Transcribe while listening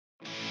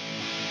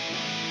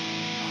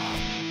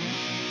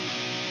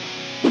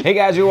Hey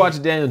guys, you're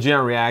watching Daniel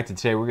Gian React, and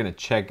today we're going to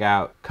check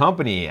out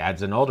Company.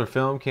 It's an older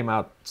film, came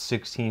out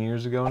 16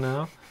 years ago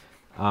now.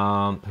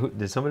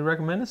 Did somebody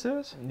recommend this to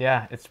us?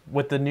 Yeah, it's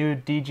with the new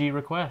DG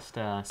request.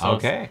 So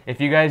okay. If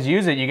you guys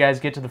use it, you guys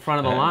get to the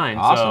front of the line.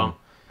 Awesome. So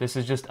this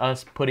is just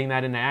us putting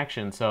that into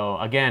action. So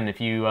again, if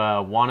you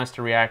want us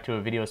to react to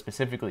a video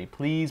specifically,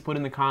 please put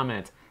in the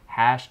comments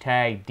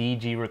hashtag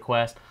DG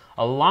request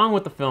along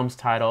with the film's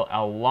title,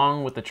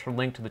 along with the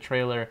link to the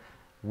trailer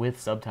with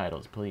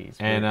subtitles, please.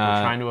 And we're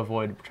trying to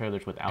avoid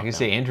trailers without them. I can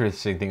say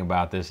interesting thing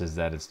about this is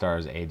that it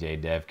stars Ajay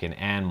Devgan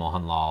and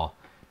Mohanlal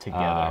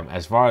together.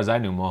 As far as I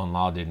knew,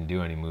 Mohanlal didn't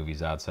do any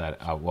movies outside.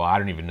 Well, I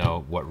don't even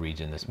what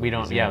region this movie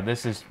is in. Yeah,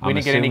 this is. We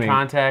didn't get any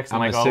context.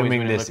 I'm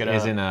assuming this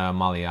isn't a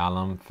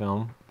Malayalam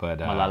film, but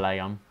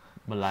Malayalam.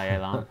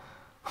 Malayalam.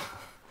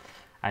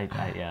 I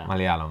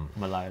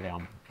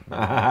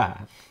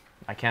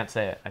can't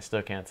say it. I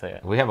still can't say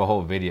it. We have a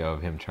whole video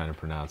of him trying to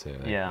pronounce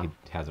it. Yeah. He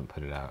hasn't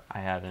put it out. I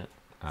haven't.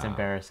 It's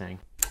embarrassing.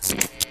 It's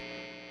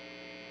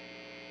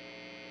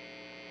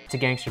a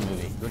gangster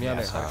movie. दुनिया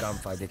में हर काम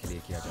फायदे के लिए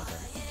किया जाता है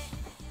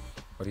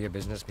और ये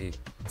बिजनेस भी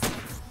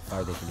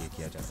फायदे के लिए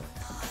किया जाता है।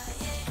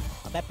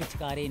 अबे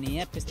पिचकारी नहीं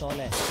है, पिस्तौल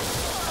है।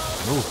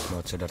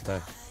 मौत से डरता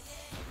है।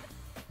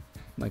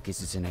 मैं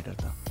किसी से नहीं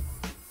डरता।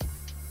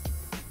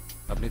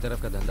 अपनी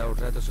तरफ का धंधा उठ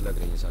रहा है तो सुलग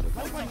रही है सालों।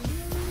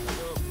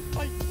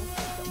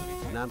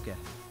 नाम क्या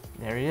है?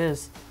 There he is.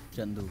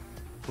 चंदू।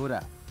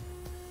 पूरा।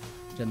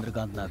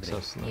 चंद्रकांत नागरे।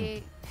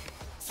 ये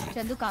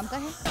चंदू काम का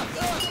है?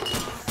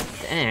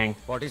 Dang.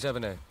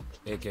 47 है।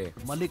 AK।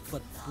 मलिक पर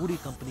पूरी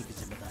कंपनी की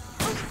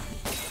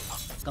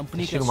जिम्मेदारी।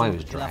 कंपनी के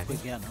खिलाफ कोई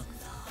गया ना?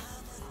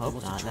 Hope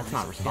not. That's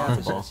not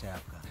responsible.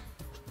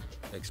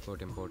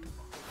 Export import.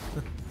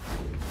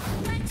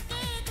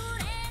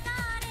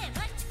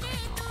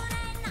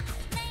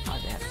 Oh,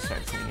 they have to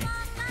start singing.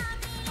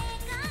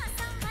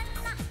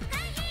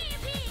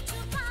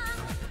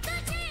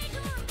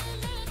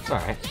 It's all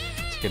right.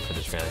 It's good for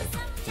the trailer.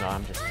 No,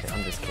 I'm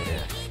just kidding.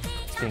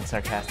 Just being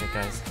sarcastic,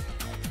 guys.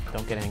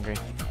 Don't get angry.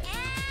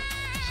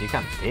 She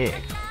kind of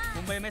big.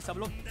 Mumbai में सब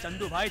लोग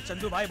चंदू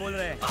भाई बोल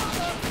रहे हैं।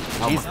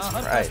 Jesus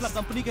Christ.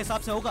 Company के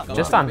हिसाब से होगा।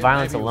 Just on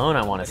violence alone,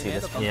 I want to see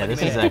this. Yeah,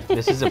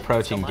 this is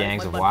approaching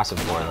Gangs of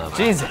Wasseypur level.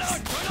 Jesus.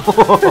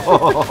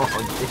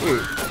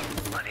 Dude.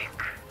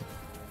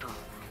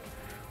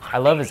 I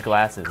love his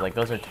glasses. Like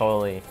those are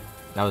totally.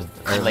 That was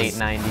late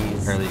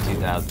 90s, early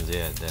 2000s.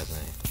 Yeah,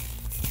 definitely.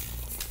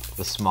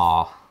 The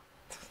small.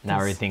 Now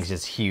everything's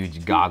just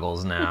huge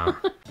goggles now.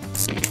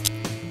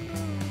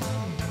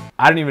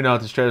 I don't even know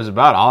what this trailer's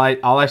about.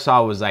 All I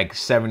saw was like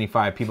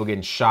 75 people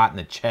getting shot in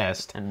the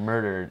chest and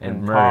murdered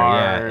and murder.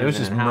 Yeah, it was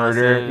just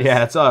murder. Yeah,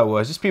 that's all it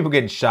was. Just people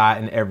getting shot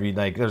in every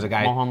there was a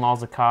guy.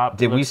 Mohanlal's a cop.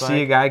 Did we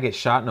see a guy get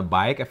shot in a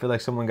bike? I feel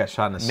like someone got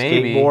shot in a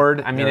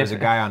skateboard. I mean, there was a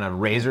guy on a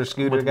razor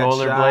scooter with got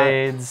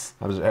rollerblades.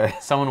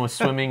 shot. Someone was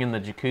swimming in the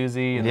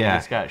jacuzzi and yeah, he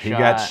just got shot. He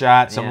got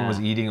shot. Someone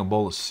was eating a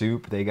bowl of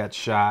soup. They got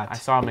shot. I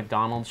saw a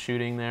McDonald's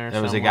shooting there.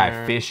 There was a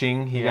guy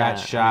fishing. He got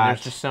shot. I mean,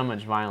 there's just so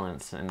much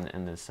violence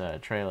in this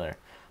trailer.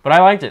 But I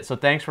liked it, so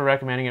thanks for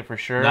recommending it for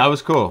sure. That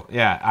was cool.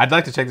 Yeah, I'd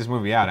like to check this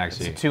movie out,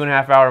 actually. It's a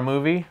 2.5-hour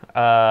movie,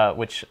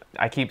 which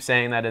I keep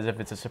saying that as if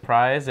it's a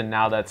surprise, and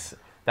now that's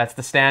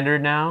the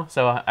standard now.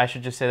 So I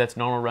should just say that's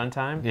normal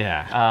runtime.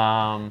 Yeah.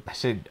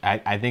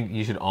 I think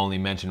you should only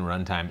mention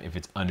runtime if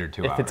it's under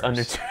 2 hours. If it's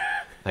under 2.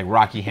 Like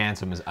Rocky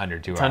Handsome is under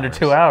 2 hours. It's under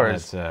 2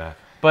 hours. That's,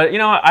 but you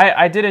know,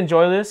 I did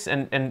enjoy this,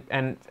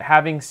 and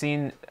having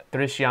seen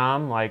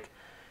Drishyam, like,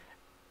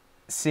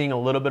 seeing a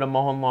little bit of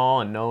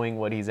Mohanlal and knowing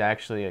what he's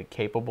actually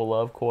capable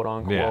of, quote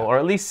unquote, or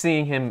at least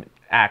seeing him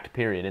act,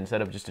 period,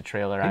 instead of just a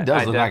trailer. He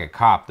does look like a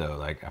cop, though.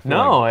 Like I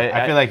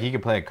feel like he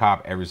could play a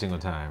cop every single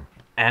time.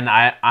 And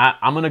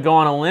I'm gonna go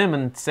on a limb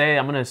and say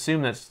I'm gonna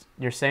assume that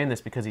you're saying this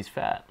because he's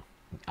fat,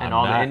 and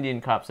all the Indian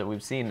cops that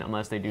we've seen,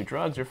 unless they do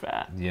drugs, are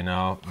fat. You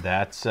know,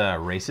 that's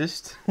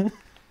racist.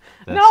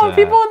 No,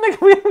 people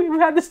we've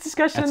had this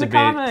discussion in the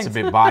comments. It's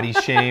a bit body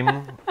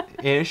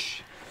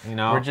shame-ish. You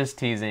know, we're just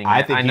teasing.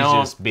 I think he's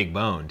just big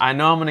boned. I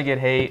know I'm gonna get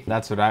hate.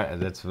 That's what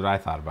I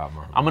thought about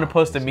more. I'm gonna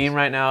post a meme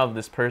right now of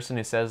this person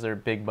who says they're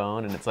big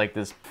boned, and it's like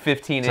this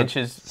 15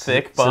 inches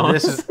thick bone.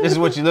 So this is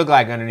what you look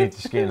like underneath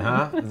the skin,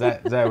 huh? Is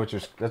that what your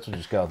skeleton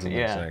looks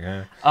like,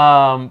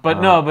 huh?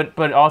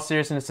 But all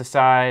seriousness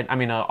aside, I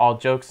mean, all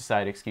jokes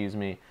aside, excuse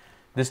me,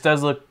 this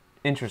does look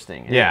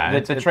interesting. Yeah,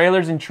 the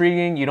trailer's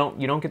intriguing. You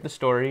don't get the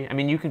story. I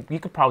mean, you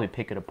could probably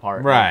pick it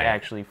apart, right? And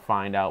actually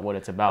find out what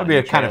it's about. Maybe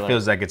it kind of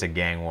feels like it's a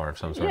gang war of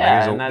some sort.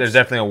 Yeah, like there's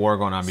definitely a war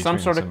going on between some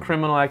sort of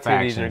criminal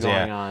activities factions, are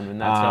going on, and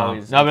that's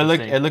always no.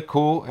 But it looked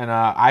cool,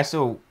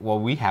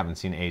 and we haven't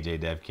seen Ajay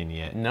Devgan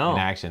yet in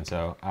action,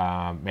 so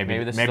maybe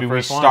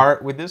we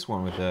start with this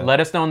one. Let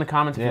us know in the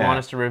comments if you want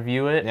us to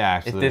review it. Yeah,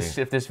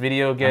 absolutely. If this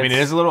video gets, I mean, it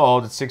is a little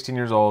old. It's 16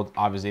 years old.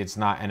 Obviously, it's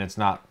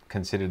not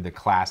considered the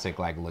classic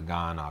like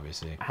Lagan,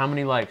 obviously. How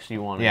many likes do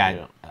you want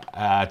to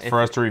do? For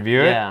us to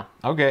review it? Yeah.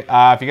 Okay.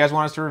 If you guys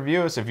want us to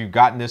review us, if you've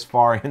gotten this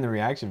far in the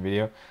reaction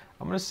video,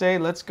 I'm gonna say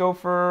let's go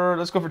for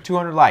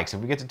 200 likes. If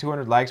we get to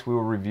 200 likes, we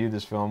will review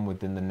this film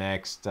within the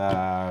next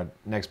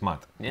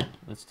month. Yeah,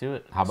 let's do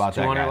it. How about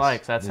 200 that, guys?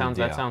 likes? That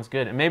sounds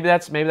good. And maybe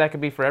that could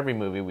be for every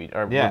movie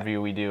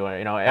review we do. Or,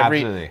 you know,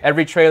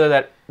 every trailer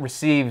that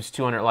receives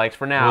 200 likes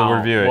for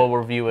now, we'll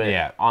review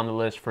it on the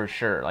list for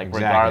sure. Like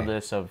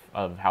regardless of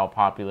how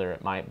popular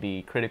it might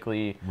be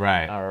critically,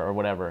 or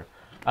whatever.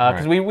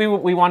 Because we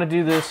want to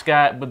do this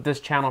with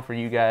this channel for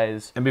you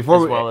guys. And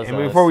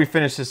before we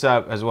finish this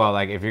up as well,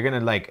 like if you're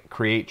gonna like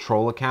create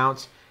troll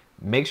accounts,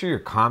 make sure your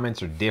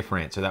comments are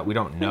different so that we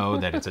don't know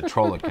that it's a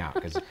troll account.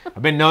 Because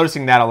I've been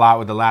noticing that a lot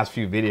with the last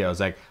few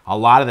videos. Like a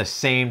lot of the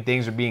same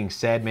things are being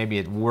said. Maybe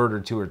a word or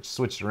two are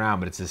switched around,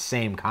 but it's the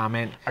same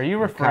comment. Are you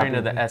referring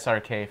to the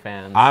SRK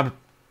fans?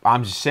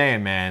 I'm just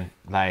saying, man.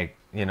 Like,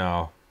 you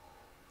know.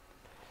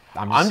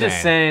 I'm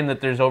just saying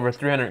that there's over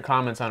 300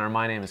 comments on our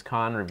My Name is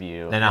Con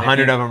review. And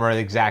 100 of them are the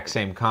exact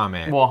same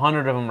comment. Well,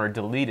 100 of them are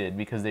deleted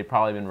because they've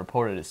probably been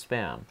reported as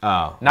spam.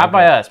 Oh. Not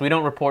by us. We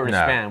don't report as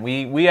spam.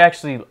 We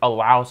actually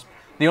allow...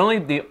 The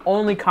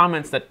only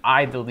comments that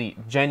I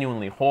delete,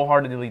 genuinely,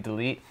 wholeheartedly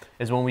delete,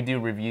 is when we do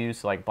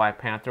reviews like Black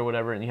Panther or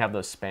whatever, and you have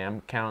those spam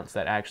accounts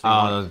that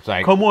actually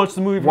like, come watch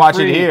the movie for watch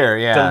free. it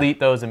here, Delete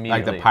those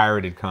immediately. Like the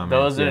pirated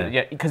comments. Those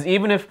are, because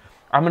even if...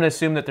 I'm going to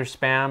assume that they're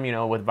spam, you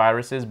know, with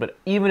viruses, but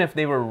even if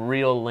they were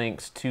real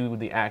links to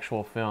the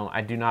actual film,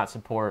 I do not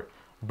support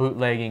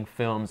bootlegging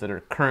films that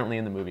are currently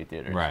in the movie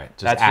theaters. Right,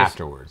 just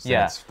afterwards.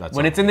 Yeah, that's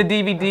when it's in the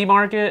DVD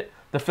market,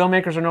 the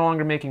filmmakers are no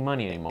longer making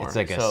money anymore. It's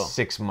like a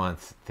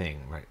 6-month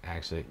thing, right,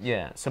 actually.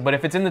 Yeah, so but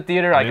if it's in the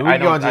theater, I mean, we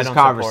go into this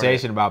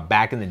conversation about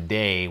back in the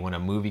day when a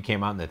movie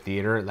came out in the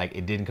theater, like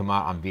it didn't come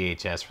out on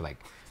VHS for like,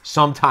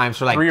 sometimes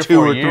for like 2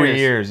 or 3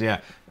 years,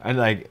 yeah. And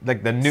like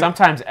the new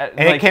sometimes and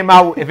like, it came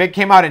out if it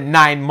came out in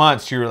 9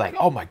 months, you were like,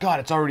 oh my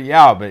god, it's already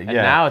out. But and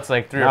now it's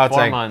like 3 or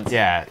 4 months.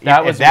 Yeah,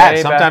 that was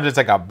sometimes it's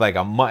like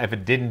a month. If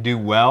it didn't do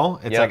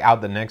well, it's like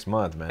out the next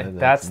month, man.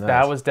 That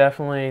was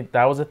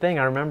a thing.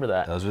 I remember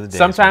that. Those were the days.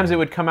 Sometimes it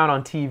would come out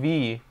on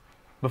TV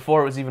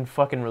before it was even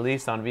fucking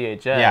released on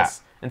VHS. Yeah.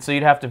 And so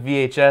you'd have to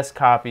VHS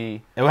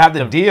copy. It would have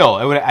the deal.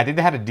 I think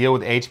they had a deal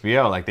with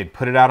HBO. Like they'd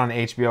put it out on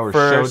HBO or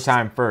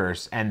Showtime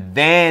first, and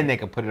then they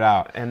could put it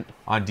out on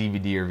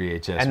DVD or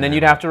VHS. And then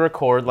you'd have to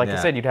record, like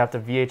I said, you'd have to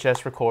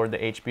VHS record the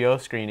HBO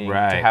screening to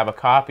have a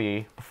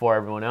copy before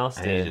everyone else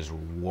did. And you just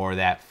wore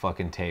that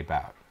fucking tape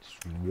out.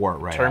 Just wore it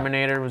right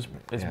Terminator is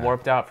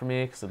warped out for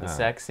me because of the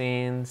sex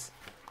scenes.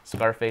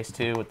 Scarface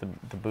 2 with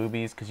the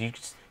boobies, because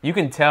you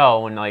can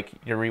tell when like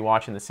you're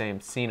rewatching the same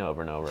scene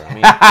over and over.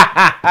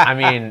 I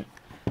mean,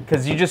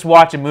 because you just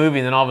watch a movie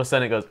and then all of a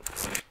sudden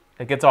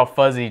it gets all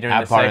fuzzy during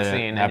the sex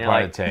scene. That and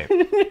part of the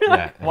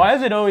tape. Why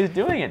is it always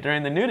doing it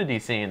during the nudity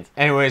scenes?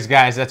 Anyways,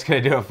 guys, that's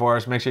going to do it for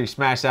us. Make sure you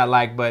smash that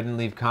like button,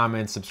 leave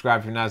comments,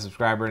 subscribe if you're not a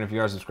subscriber, and if you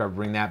are a subscriber,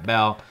 ring that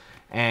bell.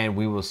 And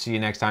we will see you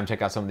next time.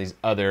 Check out some of these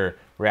other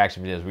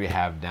reaction videos we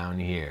have down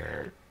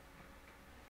here.